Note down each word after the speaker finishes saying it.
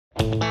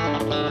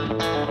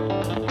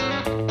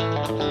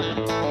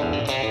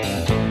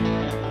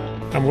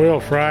I'm Will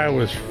Fry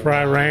with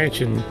Fry Ranch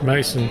in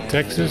Mason,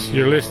 Texas.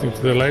 You're listening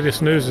to the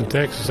latest news in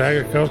Texas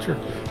agriculture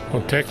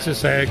on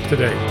Texas Ag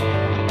Today.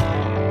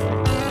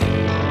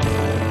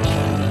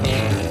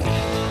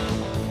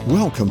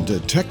 Welcome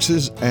to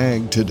Texas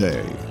Ag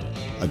Today,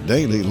 a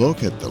daily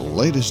look at the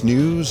latest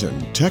news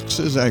in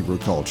Texas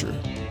agriculture.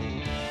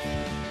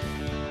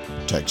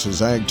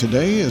 Texas Ag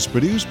Today is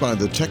produced by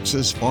the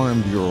Texas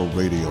Farm Bureau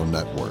Radio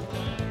Network,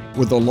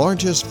 with the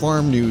largest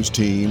farm news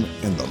team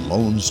in the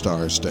Lone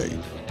Star State.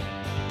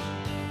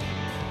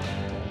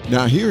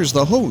 Now here's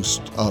the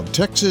host of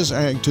Texas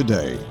Ag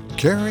Today,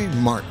 Kerry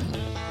Martin.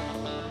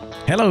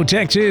 Hello,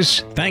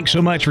 Texas. Thanks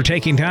so much for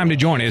taking time to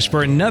join us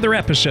for another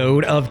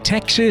episode of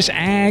Texas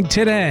Ag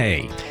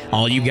Today.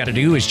 All you've got to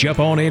do is jump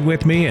on in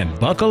with me and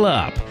buckle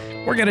up.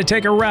 We're going to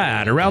take a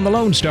ride around the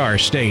Lone Star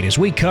State as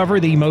we cover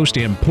the most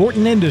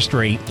important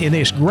industry in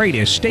this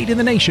greatest state in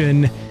the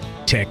nation,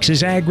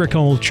 Texas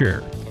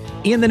agriculture.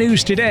 In the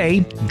news today,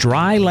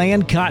 dry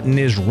land cotton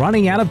is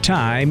running out of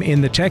time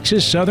in the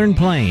Texas Southern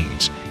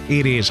Plains.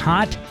 It is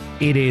hot,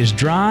 it is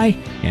dry,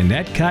 and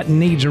that cotton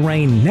needs a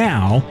rain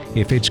now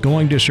if it's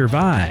going to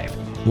survive.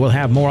 We'll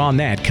have more on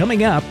that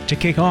coming up to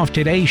kick off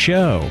today's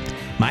show.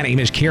 My name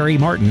is Kerry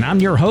Martin. I'm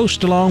your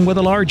host along with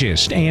the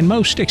largest and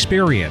most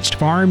experienced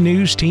farm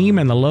news team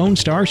in the Lone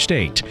Star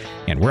State.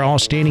 And we're all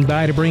standing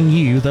by to bring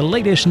you the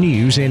latest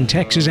news in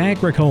Texas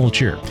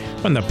agriculture,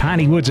 from the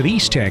piney woods of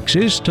East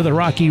Texas to the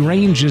rocky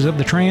ranges of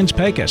the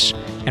Trans-Pecos,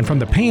 and from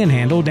the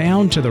Panhandle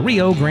down to the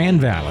Rio Grande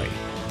Valley.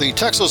 The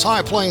Texas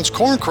High Plains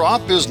corn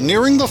crop is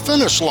nearing the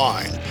finish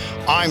line.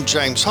 I'm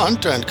James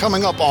Hunt, and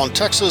coming up on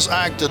Texas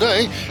Ag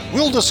Today,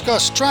 we'll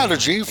discuss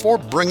strategy for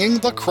bringing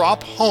the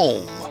crop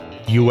home.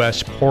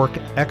 U.S. pork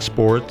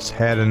exports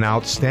had an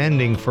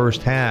outstanding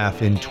first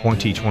half in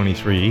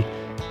 2023.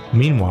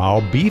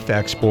 Meanwhile, beef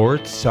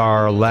exports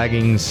are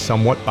lagging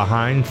somewhat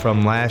behind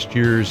from last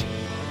year's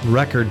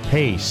record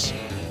pace.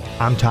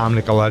 I'm Tom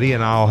Nicoletti,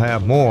 and I'll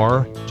have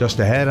more just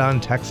ahead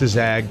on Texas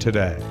Ag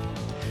Today.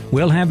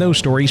 We'll have those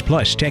stories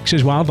plus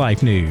Texas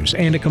wildlife news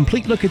and a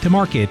complete look at the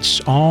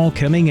markets all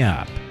coming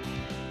up.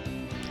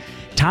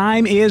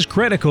 Time is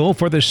critical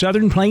for the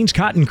Southern Plains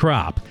cotton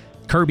crop.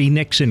 Kirby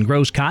Nixon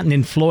grows cotton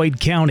in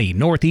Floyd County,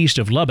 northeast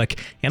of Lubbock,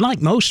 and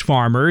like most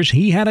farmers,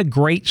 he had a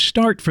great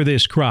start for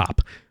this crop.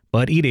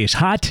 But it is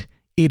hot,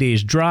 it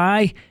is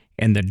dry,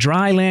 and the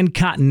dry land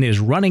cotton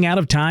is running out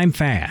of time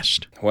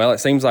fast. Well, it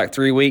seems like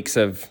 3 weeks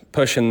of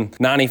pushing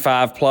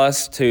 95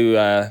 plus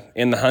to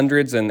in the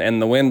hundreds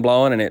and the wind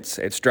blowing, and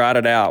it's dried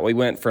it out. We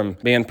went from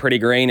being pretty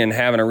green and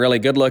having a really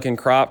good looking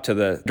crop to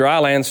the dry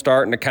land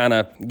starting to kind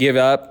of give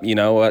up,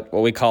 what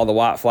we call the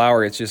white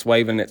flower. It's just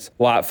waving its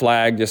white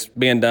flag, just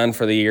being done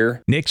for the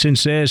year. Nixon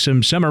says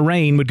some summer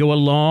rain would go a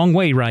long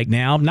way right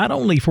now, not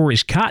only for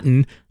his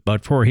cotton,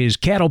 but for his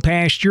cattle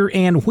pasture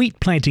and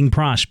wheat planting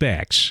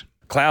prospects.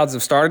 Clouds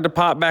have started to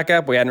pop back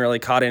up. We hadn't really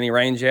caught any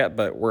rains yet,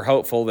 but we're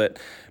hopeful that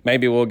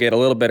maybe we'll get a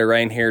little bit of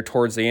rain here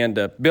towards the end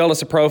to build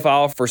us a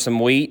profile for some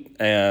wheat,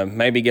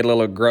 maybe get a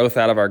little growth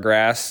out of our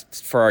grass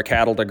for our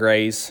cattle to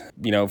graze,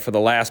 for the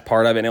last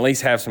part of it, and at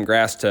least have some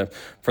grass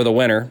for the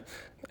winter.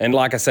 And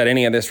like I said,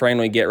 any of this rain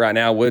we get right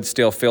now would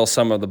still fill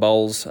some of the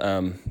bowls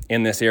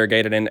in this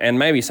irrigated and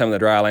maybe some of the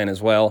dry land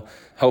as well.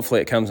 Hopefully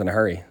it comes in a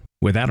hurry.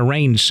 Without a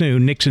rain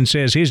soon, Nixon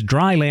says his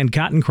dry land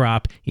cotton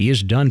crop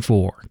is done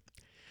for.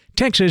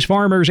 Texas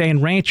farmers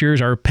and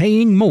ranchers are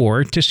paying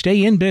more to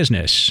stay in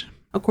business.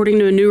 According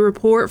to a new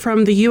report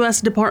from the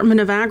U.S. Department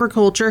of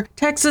Agriculture,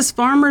 Texas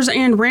farmers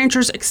and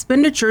ranchers'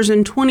 expenditures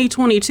in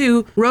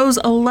 2022 rose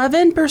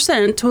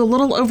 11% to a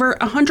little over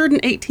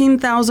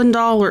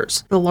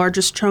 $118,000. The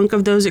largest chunk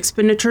of those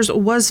expenditures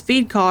was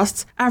feed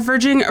costs,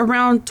 averaging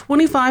around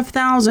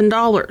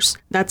 $25,000.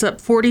 That's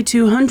up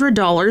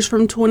 $4,200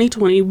 from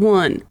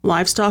 2021.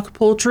 Livestock,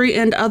 poultry,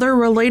 and other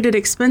related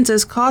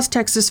expenses cost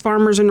Texas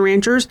farmers and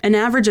ranchers an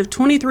average of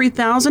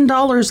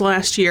 $23,000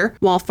 last year,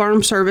 while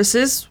farm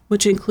services,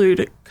 which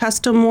include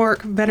custom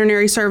work,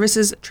 veterinary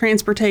services,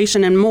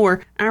 transportation, and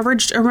more,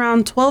 averaged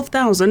around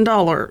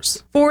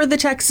 $12,000. For the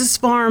Texas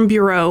Farm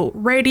Bureau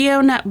Radio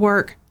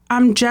Network,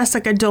 I'm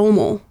Jessica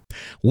Domel.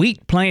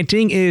 Wheat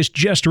planting is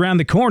just around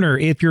the corner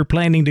if you're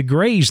planning to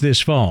graze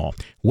this fall.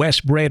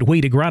 Westbred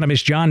wheat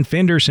agronomist John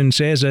Fenderson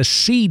says a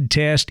seed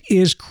test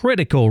is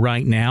critical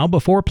right now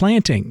before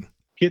planting.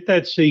 Get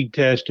that seed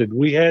tested.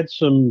 We had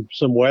some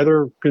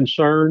weather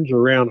concerns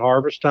around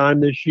harvest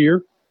time this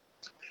year.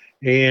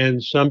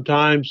 And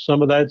sometimes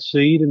some of that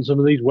seed and some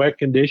of these wet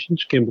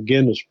conditions can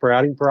begin the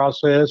sprouting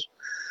process.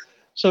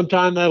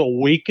 Sometimes that'll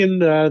weaken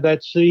that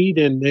seed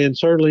and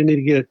certainly need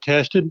to get it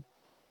tested.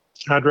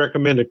 I'd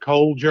recommend a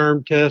cold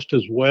germ test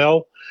as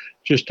well,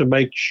 just to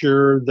make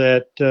sure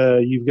that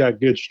you've got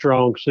good,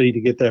 strong seed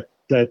to get that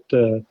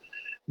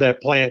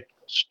plant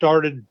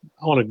started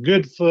on a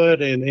good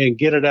foot and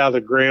get it out of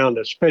the ground,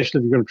 especially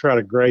if you're going to try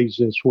to graze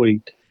this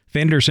wheat.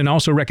 Fenderson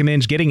also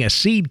recommends getting a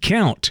seed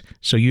count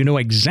so you know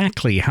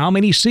exactly how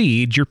many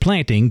seeds you're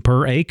planting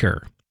per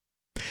acre.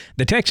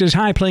 The Texas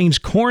High Plains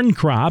corn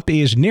crop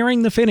is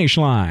nearing the finish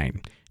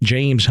line.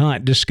 James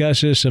Hunt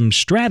discusses some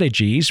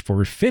strategies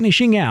for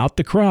finishing out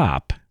the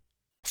crop.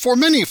 For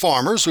many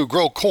farmers who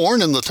grow corn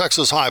in the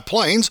Texas High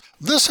Plains,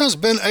 this has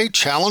been a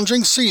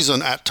challenging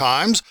season at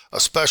times,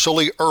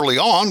 especially early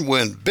on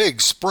when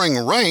big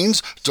spring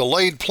rains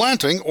delayed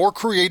planting or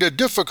created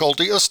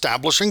difficulty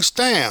establishing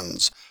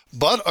stands.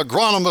 But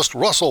agronomist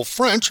Russell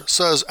French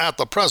says at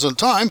the present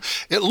time,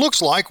 it looks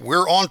like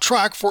we're on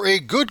track for a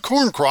good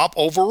corn crop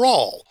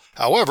overall.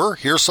 However,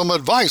 here's some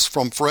advice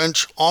from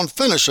French on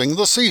finishing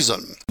the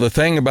season. The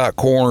thing about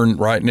corn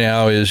right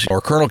now is our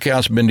kernel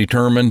count's been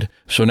determined,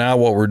 so now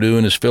what we're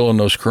doing is filling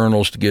those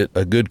kernels to get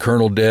a good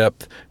kernel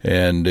depth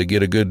and to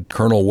get a good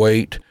kernel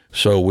weight.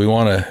 So we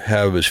want to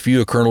have as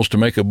few kernels to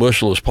make a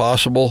bushel as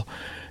possible.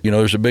 You know,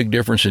 there's a big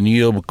difference in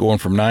yield going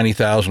from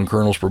 90,000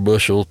 kernels per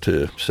bushel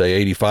to, say,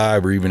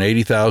 85 or even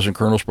 80,000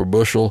 kernels per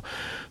bushel.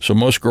 So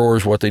most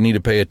growers, what they need to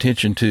pay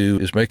attention to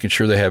is making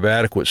sure they have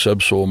adequate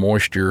subsoil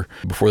moisture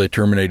before they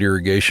terminate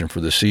irrigation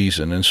for the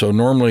season. And so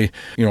normally,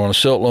 you know, on a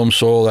silt loam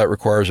soil, that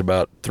requires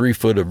about 3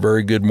 foot of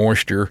very good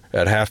moisture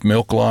at half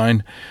milk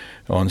line.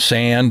 On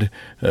sand,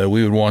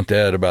 we would want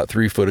that at about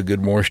 3 foot of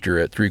good moisture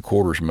at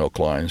 3/4 milk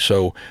line.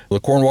 So the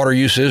corn water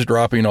use is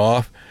dropping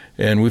off.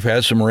 And we've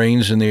had some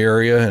rains in the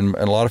area, and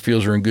a lot of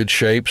fields are in good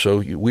shape, so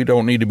we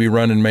don't need to be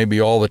running maybe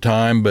all the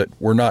time, but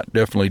we're not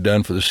definitely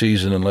done for the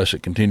season unless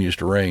it continues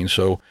to rain.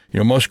 So, you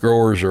know, most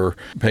growers are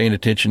paying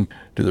attention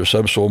to their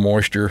subsoil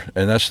moisture,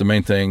 and that's the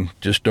main thing.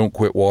 Just don't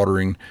quit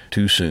watering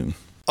too soon.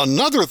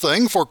 Another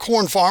thing for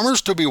corn farmers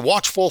to be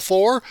watchful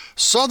for,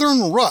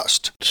 southern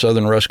rust.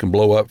 Southern rust can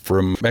blow up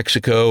from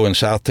Mexico and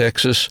South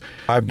Texas.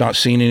 I've not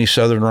seen any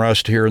southern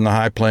rust here in the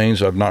High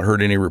Plains. I've not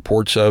heard any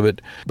reports of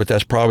it, but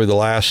that's probably the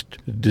last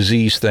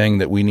disease thing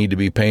that we need to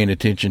be paying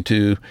attention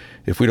to.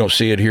 If we don't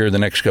see it here in the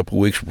next couple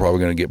of weeks, we're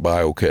probably going to get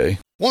by okay.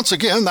 Once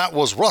again, that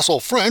was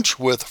Russell French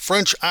with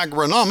French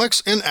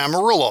Agronomics in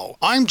Amarillo.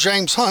 I'm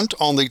James Hunt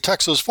on the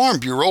Texas Farm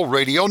Bureau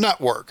Radio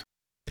Network.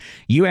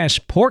 U.S.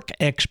 pork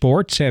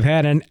exports have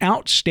had an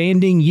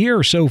outstanding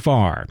year so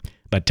far,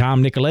 but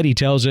Tom Nicoletti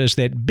tells us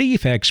that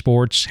beef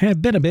exports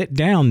have been a bit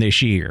down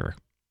this year.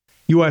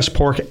 U.S.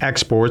 pork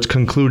exports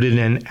concluded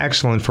an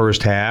excellent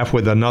first half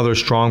with another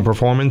strong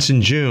performance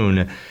in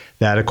June.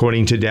 That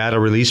according to data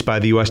released by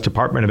the U.S.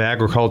 Department of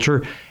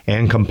Agriculture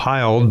and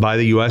compiled by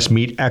the U.S.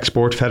 Meat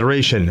Export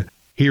Federation.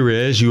 Here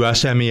is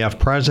USMEF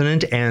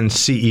President and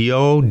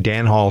CEO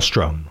Dan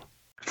Hallstrom.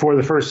 For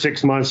the first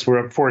 6 months, we're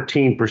up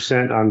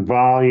 14% on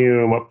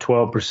volume, up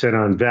 12%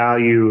 on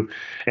value.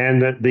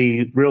 And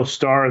the real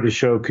star of the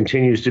show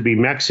continues to be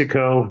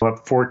Mexico,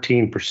 up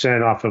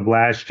 14% off of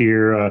last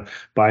year,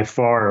 by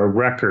far a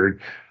record.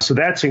 So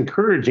that's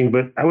encouraging.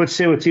 But I would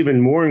say what's even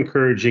more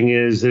encouraging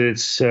is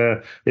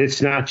that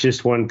it's not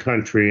just one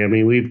country. I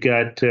mean, we've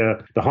got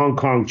the Hong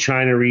Kong,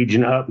 China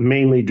region up,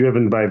 mainly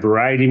driven by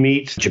variety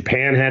meats.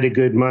 Japan had a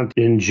good month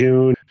in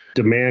June.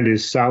 Demand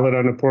is solid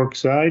on the pork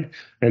side,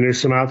 and there's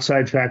some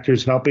outside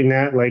factors helping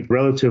that, like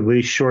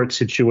relatively short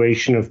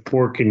situation of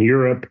pork in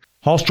Europe.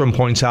 Hallstrom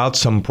points out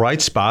some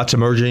bright spots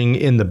emerging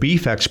in the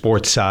beef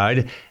export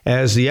side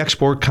as the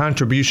export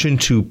contribution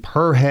to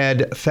per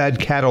head fed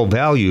cattle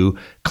value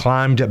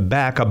climbed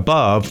back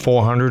above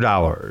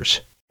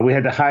 $400. We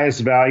had the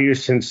highest value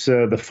since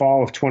the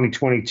fall of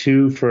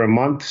 2022 for a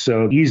month,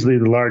 so easily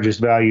the largest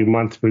value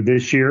month for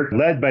this year,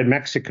 led by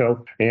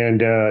Mexico.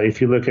 And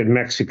if you look at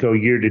Mexico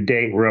year to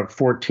date, we're up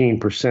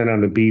 14% on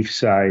the beef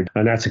side,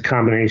 and that's a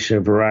combination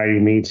of variety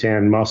meats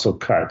and muscle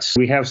cuts.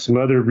 We have some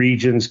other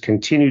regions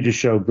continue to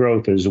show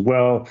growth as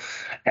well.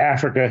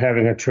 Africa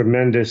having a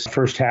tremendous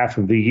first half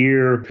of the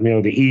year. You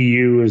know, the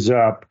EU is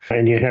up,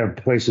 and you have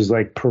places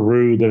like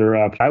Peru that are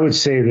up. I would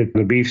say that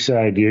the beef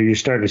side, you're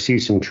starting to see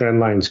some trend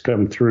lines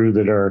come through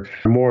that are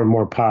more and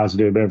more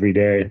positive every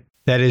day.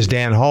 That is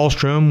Dan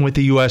Hallstrom with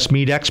the U.S.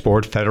 Meat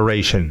Export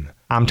Federation.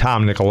 I'm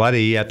Tom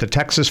Nicoletti at the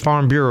Texas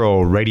Farm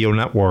Bureau Radio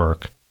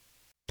Network.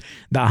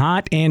 The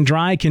hot and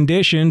dry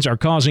conditions are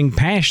causing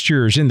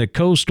pastures in the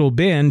coastal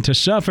bend to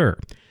suffer.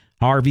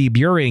 Harvey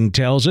Buring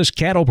tells us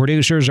cattle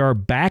producers are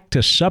back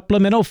to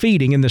supplemental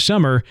feeding in the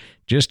summer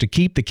just to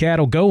keep the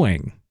cattle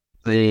going.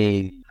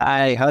 The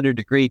high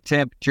 100-degree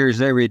temperatures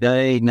every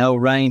day, no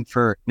rain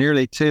for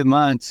nearly 2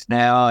 months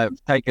now have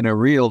taken a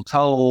real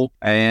toll,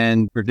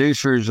 and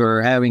producers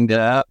are having to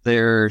up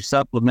their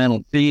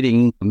supplemental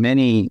feeding.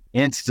 Many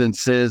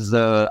instances,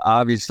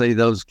 obviously,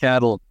 those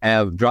cattle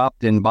have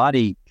dropped in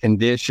body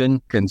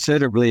condition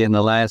considerably in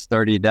the last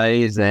 30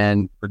 days,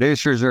 and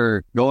producers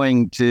are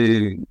going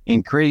to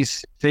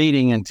increase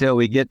feeding until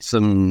we get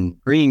some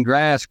green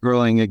grass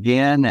growing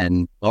again,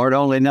 and Lord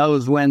only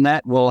knows when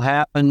that will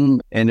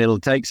happen, and it'll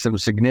take some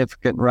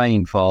significant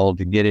rainfall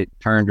to get it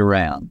turned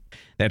around.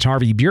 That's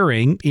Harvey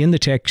Buring in the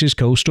Texas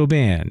Coastal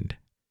Bend.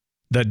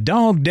 The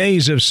dog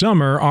days of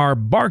summer are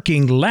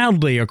barking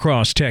loudly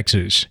across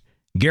Texas.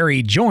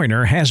 Gary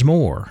Joyner has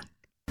more.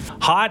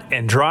 Hot Hot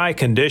and dry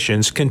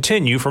conditions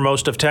continue for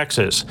most of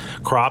Texas.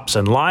 Crops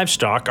and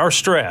livestock are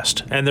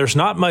stressed, and there's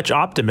not much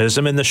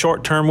optimism in the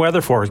short-term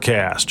weather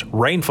forecast.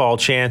 Rainfall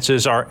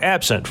chances are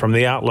absent from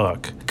the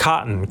outlook.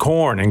 Cotton,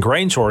 corn, and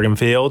grain sorghum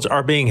fields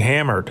are being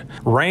hammered.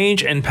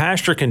 Range and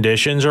pasture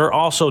conditions are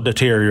also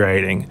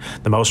deteriorating.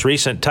 The most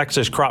recent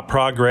Texas Crop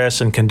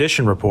Progress and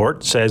Condition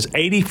Report says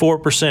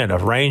 84%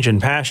 of range and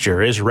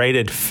pasture is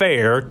rated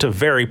fair to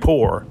very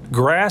poor.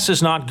 Grass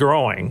is not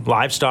growing.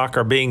 Livestock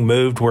are being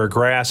moved where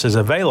grass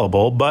is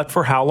available, but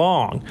for how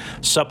long?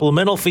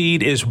 Supplemental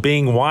feed is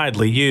being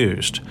widely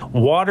used.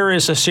 Water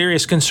is a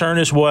serious concern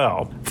as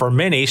well. For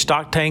many,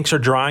 stock tanks are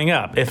drying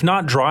up, if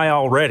not dry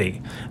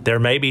already. There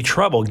may be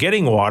trouble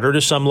getting water to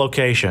some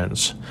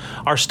locations.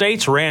 Our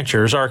state's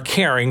ranchers are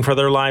caring for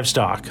their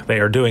livestock. They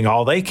are doing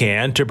all they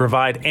can to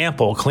provide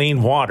ample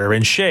clean water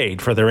and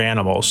shade for their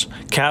animals.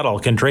 Cattle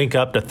can drink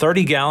up to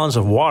 30 gallons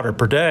of water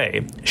per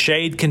day.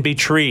 Shade can be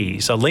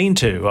trees, a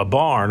lean-to, a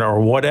barn,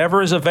 or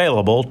whatever is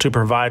available to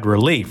provide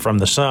relief from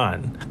the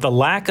sun. The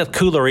lack of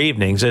cooler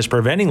evenings is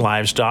preventing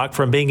livestock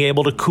from being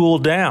able to cool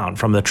down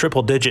from the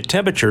triple-digit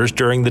temperatures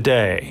during the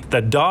day.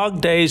 The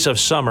dog days of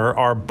summer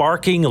are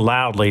barking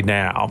loudly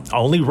now.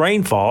 Only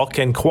rainfall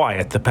can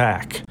quiet the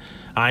pack.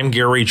 I'm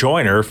Gary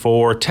Joyner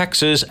for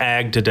Texas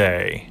Ag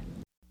Today.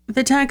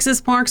 The Texas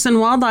Parks and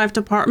Wildlife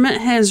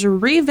Department has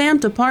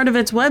revamped a part of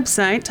its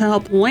website to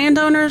help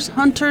landowners,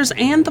 hunters,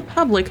 and the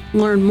public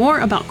learn more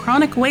about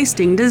chronic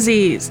wasting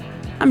disease.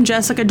 I'm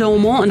Jessica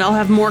Domel, and I'll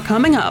have more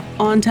coming up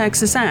on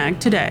Texas Ag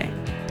Today.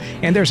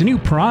 And there's a new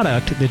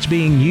product that's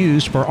being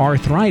used for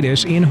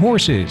arthritis in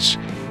horses.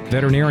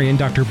 Veterinarian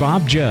Dr.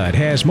 Bob Judd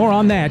has more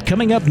on that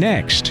coming up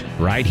next,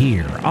 right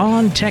here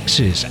on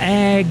Texas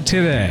Ag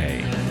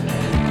Today.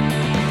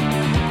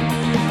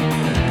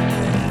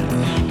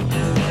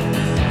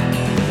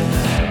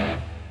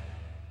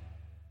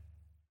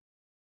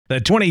 The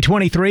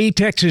 2023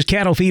 Texas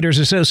Cattle Feeders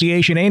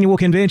Association Annual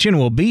Convention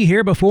will be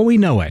here before we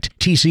know it.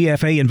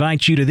 TCFA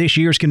invites you to this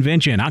year's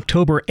convention,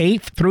 October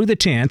 8th through the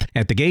 10th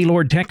at the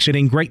Gaylord Texan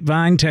in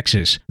Grapevine,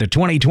 Texas. The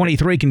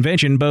 2023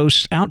 convention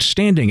boasts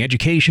outstanding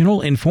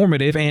educational,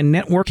 informative, and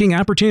networking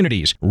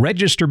opportunities.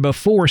 Register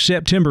before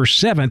September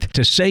 7th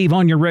to save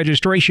on your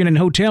registration and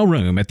hotel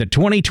room at the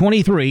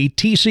 2023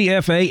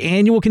 TCFA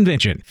Annual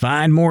Convention.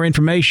 Find more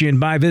information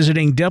by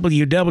visiting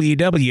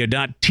www.tcfa.org.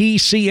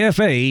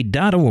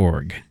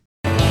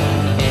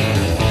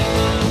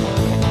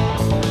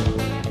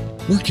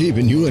 We're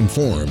keeping you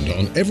informed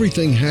on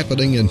everything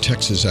happening in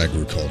Texas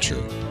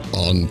agriculture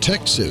on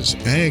Texas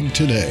Ag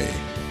Today.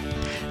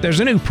 There's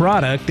a new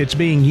product that's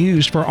being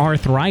used for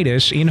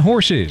arthritis in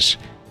horses.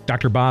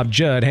 Dr. Bob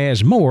Judd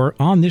has more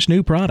on this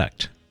new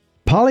product.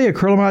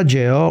 Polyacrylamide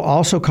gel,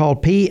 also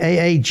called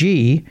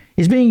PAAG,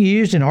 is being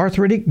used in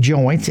arthritic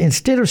joints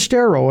instead of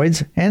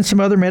steroids and some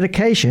other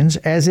medications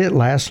as it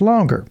lasts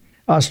longer.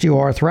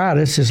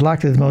 Osteoarthritis is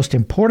likely the most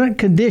important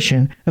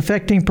condition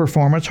affecting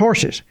performance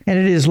horses, and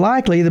it is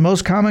likely the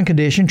most common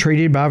condition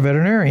treated by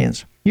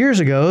veterinarians. Years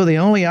ago, the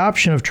only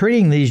option of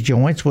treating these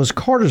joints was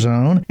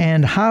cortisone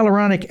and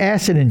hyaluronic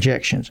acid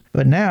injections,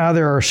 but now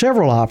there are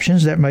several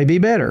options that may be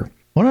better.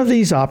 One of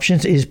these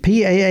options is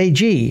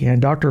PAAG,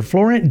 and Dr.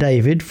 Florent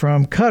David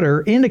from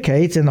Cutter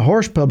indicates in the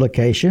horse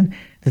publication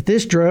that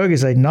this drug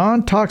is a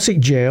non-toxic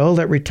gel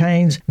that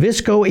retains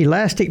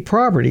viscoelastic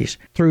properties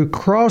through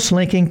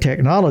cross-linking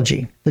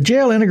technology. The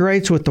gel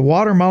integrates with the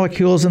water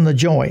molecules in the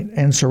joint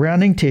and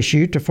surrounding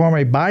tissue to form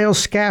a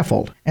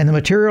bioscaffold, and the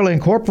material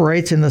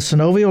incorporates in the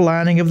synovial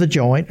lining of the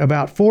joint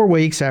about 4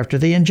 weeks after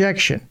the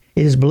injection.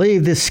 It is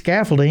believed this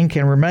scaffolding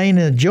can remain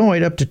in the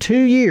joint up to 2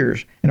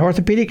 years, and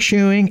orthopedic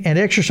shoeing and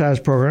exercise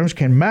programs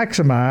can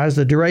maximize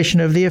the duration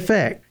of the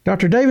effect.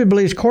 Dr. David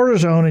believes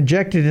cortisone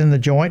injected in the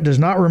joint does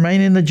not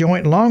remain in the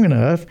joint long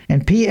enough,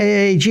 and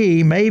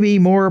PAAG may be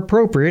more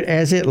appropriate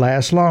as it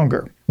lasts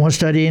longer. One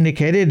study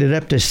indicated that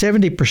up to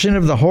 70%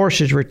 of the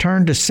horses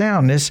returned to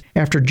soundness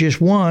after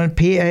just one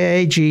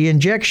PAAG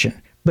injection,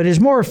 but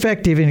is more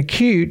effective in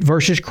acute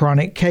versus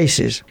chronic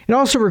cases. It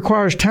also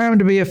requires time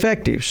to be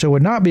effective, so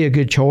would not be a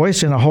good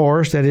choice in a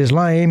horse that is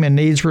lame and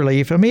needs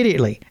relief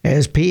immediately,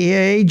 as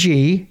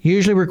PAAG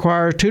usually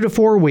requires 2 to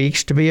 4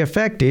 weeks to be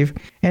effective,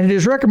 and it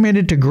is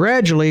recommended to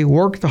gradually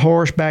work the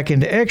horse back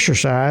into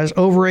exercise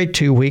over a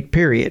 2-week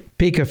period.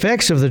 Peak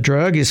effects of the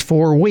drug is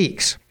 4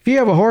 weeks. If you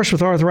have a horse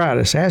with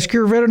arthritis, ask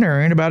your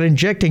veterinarian about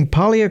injecting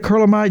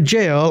polyacrylamide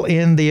gel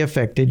in the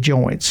affected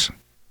joints.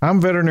 I'm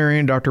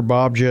veterinarian Dr.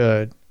 Bob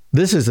Judd.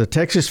 This is the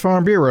Texas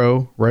Farm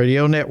Bureau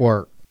Radio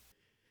Network.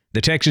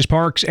 The Texas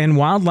Parks and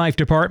Wildlife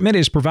Department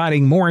is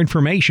providing more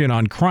information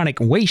on chronic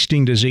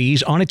wasting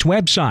disease on its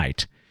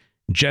website.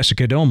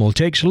 Jessica Domel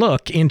takes a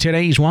look in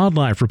today's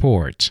Wildlife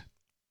Reports.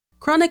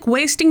 Chronic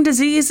wasting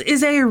disease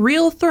is a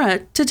real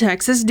threat to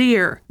Texas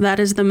deer. That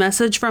is the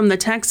message from the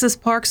Texas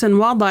Parks and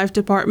Wildlife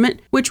Department,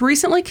 which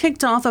recently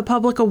kicked off a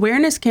public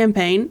awareness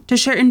campaign to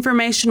share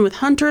information with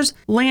hunters,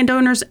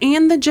 landowners,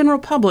 and the general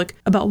public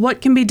about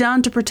what can be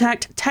done to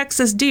protect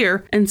Texas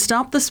deer and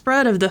stop the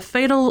spread of the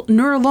fatal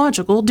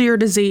neurological deer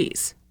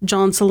disease.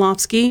 John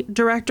Solofsky,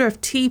 director of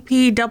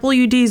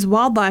TPWD's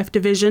Wildlife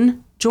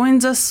Division,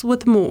 joins us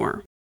with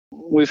more.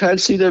 We've had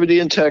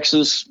CWD in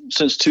Texas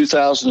since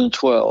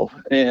 2012,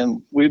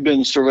 and we've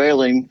been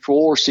surveilling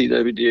for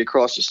CWD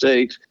across the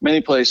state, many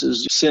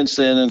places since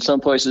then, and some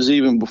places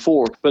even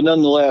before. But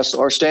nonetheless,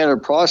 our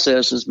standard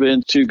process has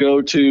been to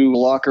go to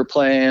locker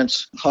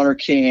plants, hunter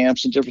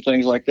camps, and different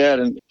things like that,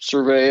 and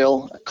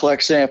surveil,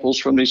 collect samples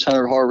from these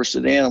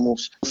hunter-harvested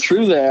animals.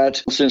 Through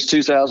that, since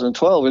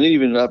 2012, and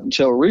even up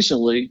until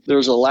recently,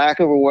 there's a lack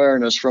of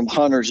awareness from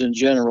hunters in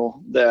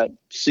general that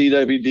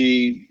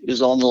CWD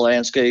is on the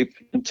landscape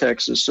in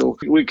Texas. So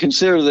we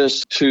consider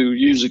this, to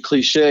use a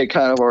cliche,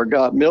 kind of our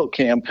Got Milk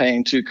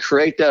campaign, to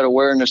create that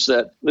awareness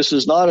that this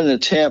is not an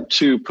attempt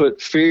to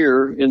put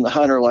fear in the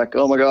hunter like,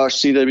 oh my gosh,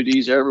 CWD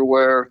is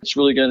everywhere. It's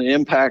really going to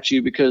impact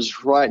you,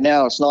 because right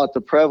now it's not the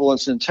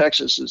prevalence in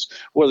Texas. Is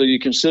whether you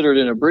consider it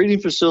in a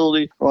breeding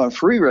facility or on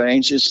free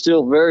range, it's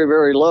still very,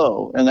 very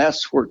low. And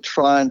that's we're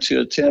trying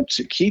to attempt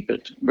to keep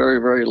it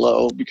very, very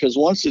low, because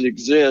once it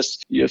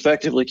exists, you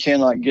effectively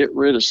cannot get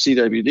rid of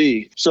CWD.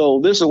 So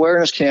this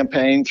awareness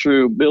campaign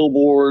through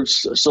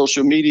billboards,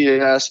 social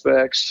media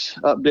aspects,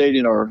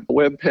 updating our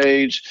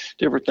webpage,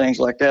 different things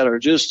like that are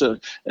just an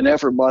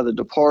effort by the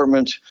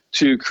department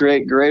to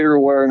create greater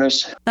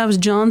awareness. That was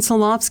John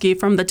Solofsky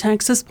from the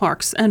Texas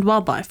Parks and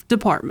Wildlife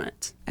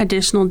Department.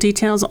 Additional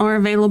details are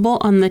available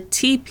on the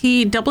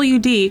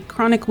TPWD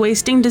Chronic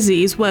Wasting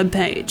Disease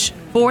webpage.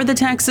 For the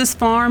Texas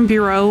Farm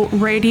Bureau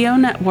Radio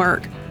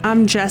Network,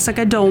 I'm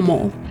Jessica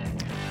Domel.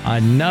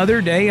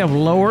 Another day of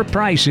lower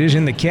prices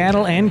in the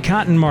cattle and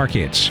cotton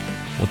markets.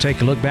 We'll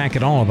take a look back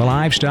at all of the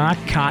livestock,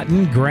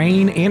 cotton,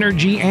 grain,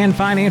 energy, and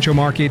financial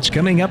markets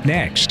coming up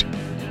next.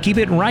 Keep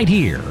it right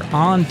here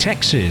on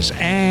Texas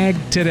Ag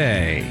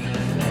Today.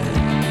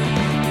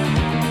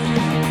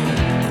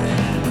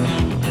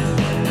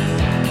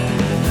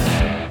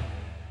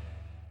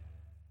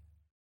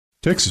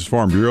 Texas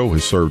Farm Bureau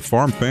has served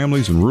farm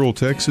families in rural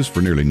Texas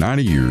for nearly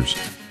 90 years.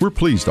 We're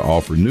pleased to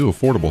offer new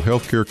affordable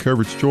health care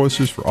coverage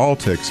choices for all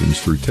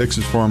Texans through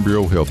Texas Farm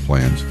Bureau health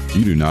plans.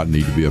 You do not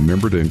need to be a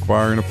member to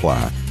inquire and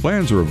apply.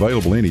 Plans are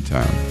available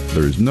anytime.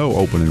 There is no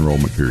open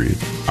enrollment period.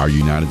 Our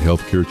United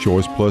Healthcare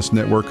Choice Plus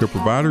network of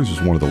providers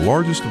is one of the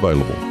largest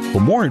available. For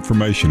more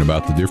information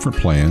about the different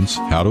plans,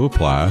 how to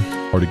apply,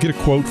 or to get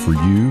a quote for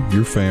you,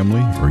 your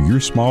family, or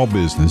your small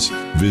business,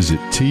 visit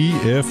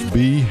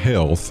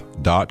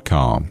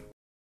tfbhealth.com.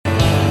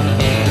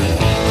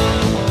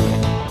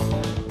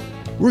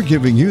 We're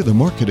giving you the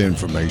market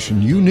information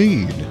you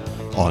need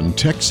on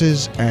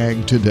Texas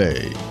Ag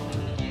Today.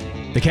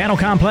 The cattle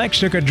complex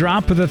took a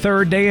drop for the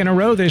third day in a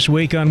row this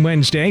week on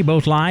Wednesday.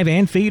 Both live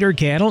and feeder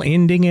cattle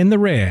ending in the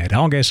red.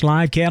 August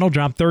live cattle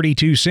dropped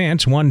 32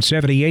 cents,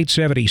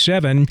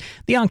 178.77.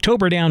 The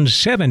October down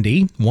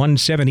 70,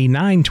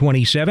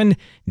 179.27.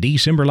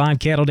 December live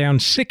cattle down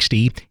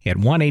 60 at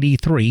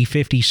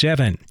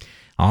 183.57.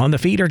 On the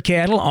feeder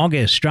cattle,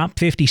 August dropped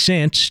 50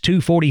 cents,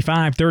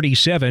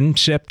 245.37.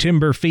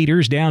 September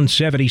feeders down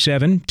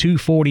 77,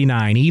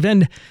 249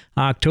 even.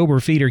 October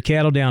feeder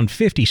cattle down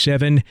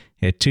 57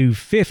 at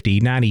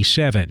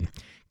 250.97.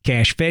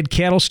 Cash fed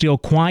cattle still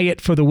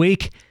quiet for the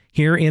week.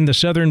 Here in the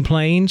Southern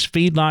Plains,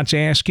 feedlots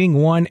asking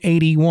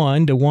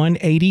 181 to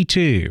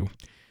 182.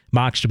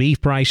 Boxed beef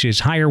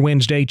prices higher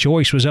Wednesday.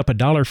 Choice was up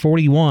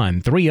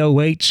 $1.41,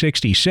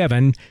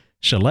 308.67.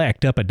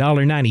 Select up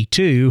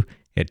 $1.92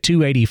 at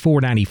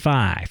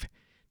 $284.95.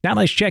 Now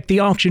let's check the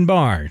auction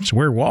barns.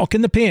 We're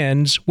walking the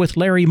pens with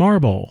Larry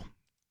Marble.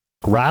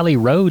 Riley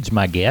Rhodes,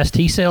 my guest.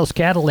 He sells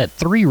cattle at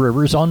Three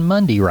Rivers on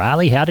Monday.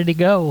 Riley, how did it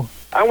go?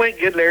 I went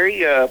good,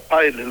 Larry.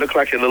 Probably looked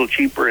like a little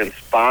cheaper in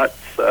spots,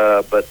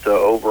 but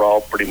overall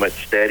pretty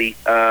much steady.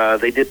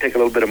 They did take a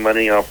little bit of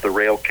money off the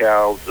rail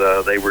cows.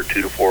 They were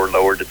 2 to 4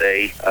 lower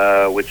today,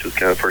 which was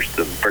kind of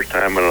the first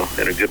time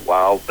in a good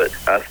while, but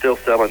still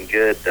selling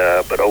good.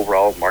 But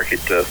overall, market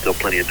still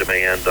plenty of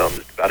demand on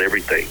just about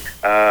everything.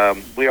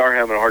 We are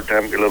having a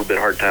little bit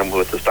hard time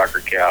with the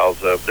stocker cows.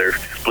 They're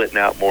splitting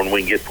out more than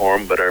we can get for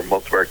them, but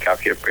most of our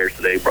cow-calf pairs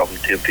today brought from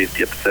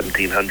 $10.50 up to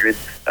 $1,700.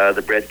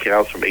 The bred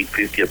cows from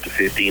 $8.50 up to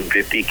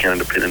 $15.50, kind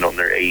of depending on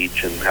their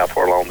age and how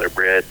far along they're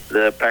bred.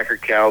 The packer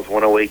cows,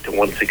 $108 to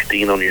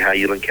 $116 on your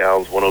high-yielding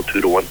cows,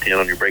 $102 to $110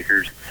 on your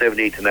breakers,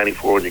 $78 to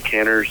 $94 on your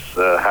canners.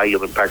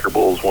 High-yielding packer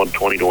bulls,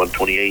 $120 to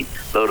 $128.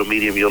 Low to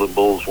medium-yielding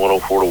bulls, $104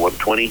 to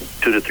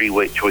 $120. 2 to 3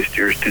 weight choice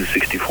steers,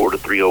 $264 to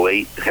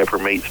 $308. Heifer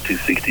mates,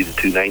 $260 to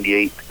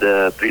 $298.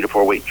 The 3 to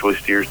 4 weight choice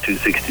steers,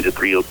 $260 to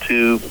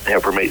 $302.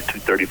 Heifer mates,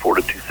 $234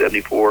 to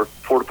 $274.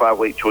 4 to 5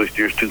 weight choice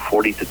steers,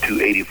 $240 to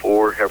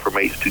 $284. Heifer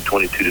mates,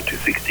 $222 to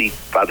 $260.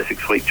 5 to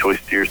 6 weight choice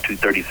steers,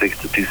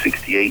 $236 to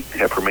 $268.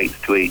 Heifer mates,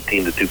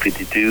 $218 to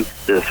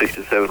 $252. The 6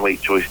 to 7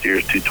 weight choice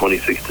steers,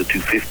 $226 to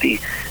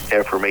 $250.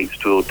 heifer mates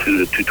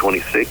 202 to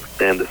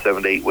 226, and the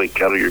 7 to 8 weight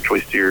cattle, your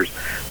choice steers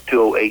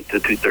 208 to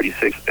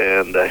 236,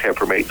 and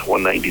heifer mates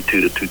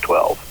 192 to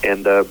 212.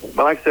 And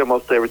like I said,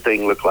 most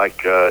everything looked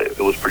like it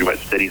was pretty much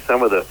steady.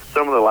 Some of the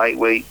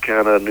lightweight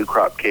kind of new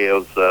crop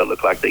cows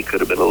looked like they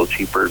could have been a little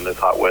cheaper in this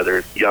hot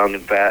weather. Young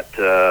and fat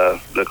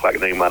looked like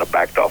they might have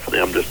backed off of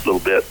them just a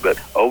little bit, but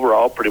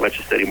overall, pretty much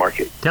a steady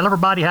market. Tell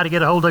everybody how to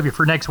get a hold of you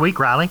for next week,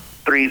 Riley.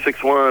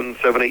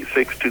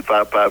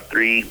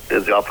 361-786-2553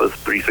 is the office.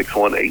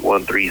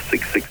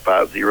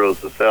 361-813-6650 is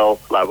the cell.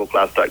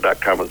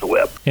 LiveOakLivestock.com is the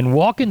web. And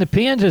Walking the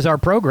Pens is our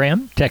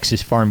program,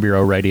 Texas Farm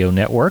Bureau Radio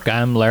Network.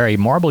 I'm Larry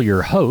Marble,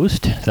 your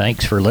host.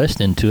 Thanks for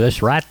listening to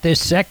us right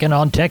this second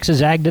on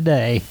Texas Ag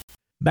Today.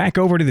 Back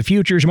over to the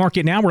futures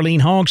market now, where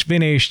lean hogs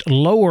finished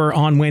lower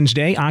on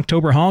Wednesday.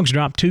 October hogs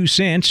dropped 2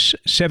 cents,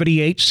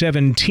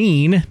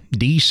 78.17.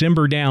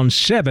 December down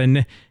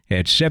 7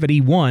 at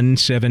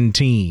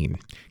 71.17.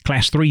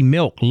 Class 3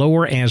 milk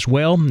lower as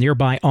well.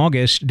 Nearby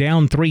August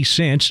down 3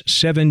 cents,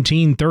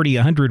 17.30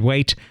 a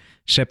hundredweight.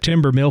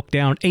 September milk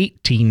down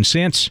 18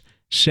 cents,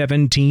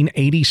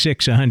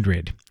 17.86 a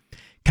hundred.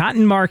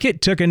 Cotton market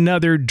took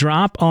another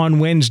drop on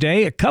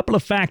Wednesday. A couple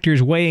of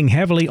factors weighing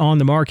heavily on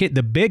the market.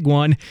 The big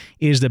one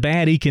is the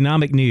bad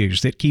economic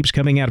news that keeps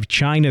coming out of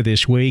China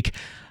this week.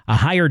 A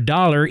higher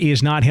dollar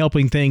is not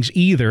helping things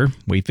either.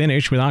 We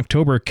finished with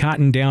October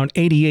cotton down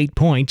 88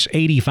 points,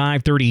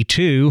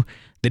 85.32.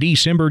 The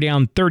December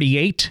down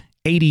 38,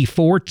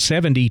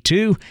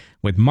 84.72.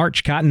 With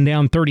March cotton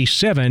down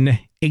 37,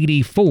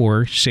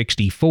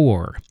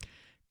 84.64.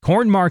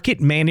 Corn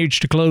market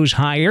managed to close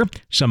higher.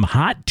 Some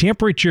hot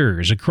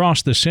temperatures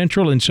across the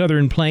central and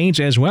southern plains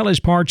as well as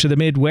parts of the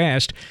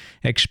Midwest,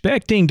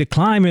 expecting to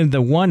climb in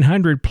the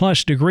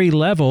 100-plus degree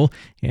level,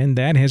 and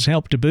that has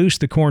helped to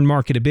boost the corn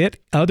market a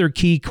bit. Other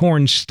key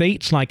corn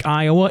states like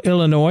Iowa,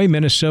 Illinois,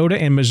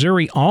 Minnesota, and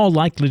Missouri all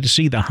likely to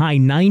see the high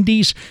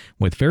 90s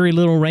with very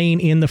little rain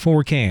in the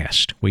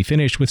forecast. We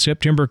finished with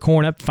September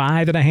corn up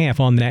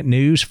 5.5 on that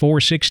news,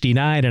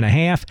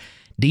 469.5.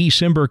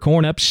 December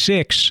corn up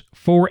 6,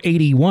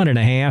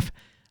 481.5.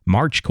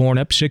 March corn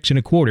up 6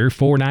 1/4,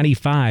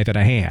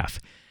 495.5.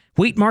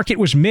 Wheat market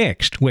was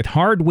mixed, with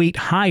hard wheat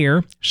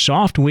higher,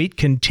 soft wheat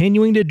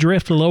continuing to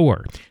drift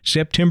lower.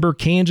 September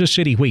Kansas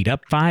City wheat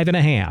up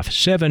 5.5,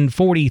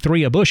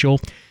 7.43 a bushel.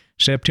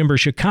 September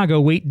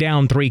Chicago wheat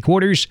down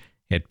 3/4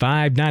 at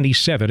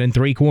 5.97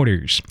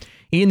 3/4.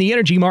 In the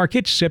energy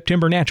markets,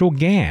 September natural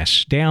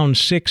gas down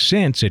 6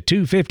 cents at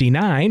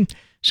 $2.59.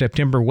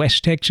 September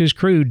West Texas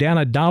crude down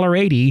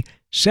 $1.80,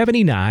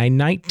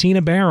 79.19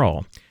 a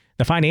barrel.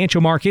 The financial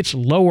markets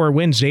lower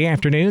Wednesday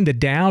afternoon. The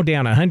Dow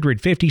down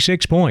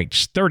 156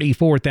 points,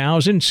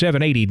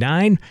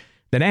 34,789.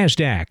 The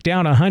Nasdaq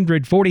down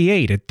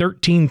 148 at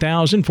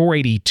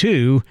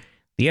 13,482.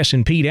 The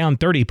S&P down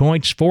 30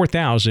 points,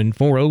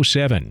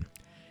 4,407.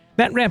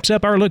 That wraps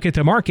up our look at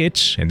the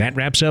markets, and that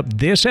wraps up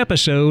this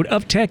episode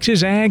of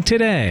Texas Ag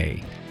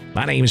Today.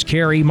 My name is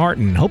Kerry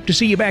Martin. Hope to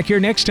see you back here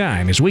next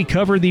time as we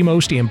cover the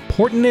most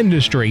important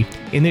industry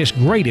in this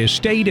greatest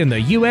state in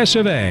the U.S.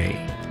 of A.,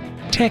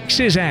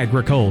 Texas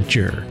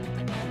agriculture.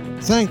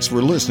 Thanks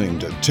for listening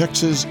to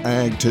Texas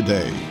Ag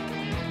Today.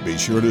 Be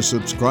sure to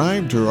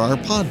subscribe to our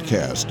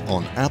podcast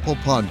on Apple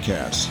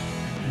Podcasts,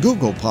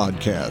 Google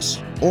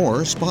Podcasts,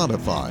 or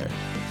Spotify.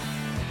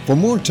 For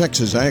more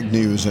Texas Ag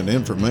news and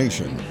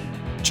information,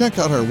 check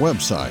out our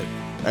website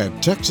at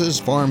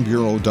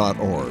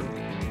texasfarmbureau.org.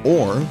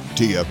 or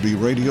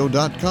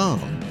tfbradio.com.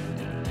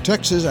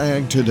 Texas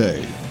Ag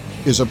Today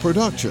is a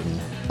production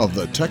of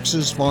the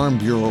Texas Farm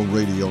Bureau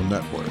Radio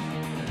Network.